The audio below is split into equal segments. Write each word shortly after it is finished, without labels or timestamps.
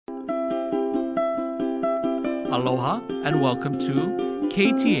Aloha and welcome to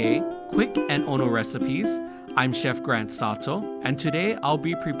KTA Quick and Ono Recipes. I'm Chef Grant Sato, and today I'll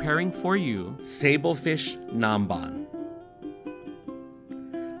be preparing for you Sablefish Namban.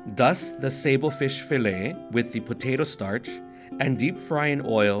 Dust the sablefish fillet with the potato starch and deep fry in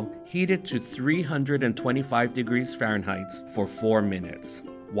oil heated to 325 degrees Fahrenheit for 4 minutes.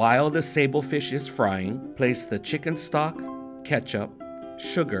 While the sablefish is frying, place the chicken stock, ketchup,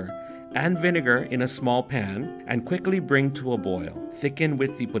 sugar, and vinegar in a small pan and quickly bring to a boil. Thicken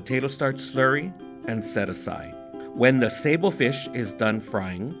with the potato starch slurry and set aside. When the sablefish is done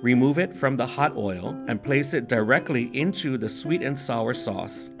frying, remove it from the hot oil and place it directly into the sweet and sour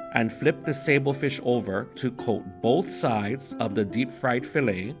sauce and flip the sablefish over to coat both sides of the deep fried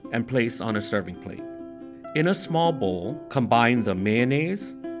fillet and place on a serving plate. In a small bowl, combine the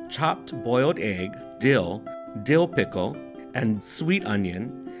mayonnaise, chopped boiled egg, dill pickle, and sweet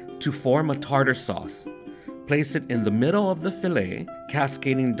onion to form a tartar sauce. Place it in the middle of the fillet,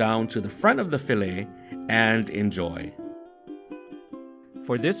 cascading down to the front of the fillet, and enjoy.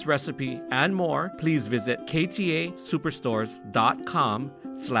 For this recipe and more, please visit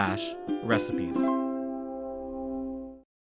ktasuperstores.com/recipes.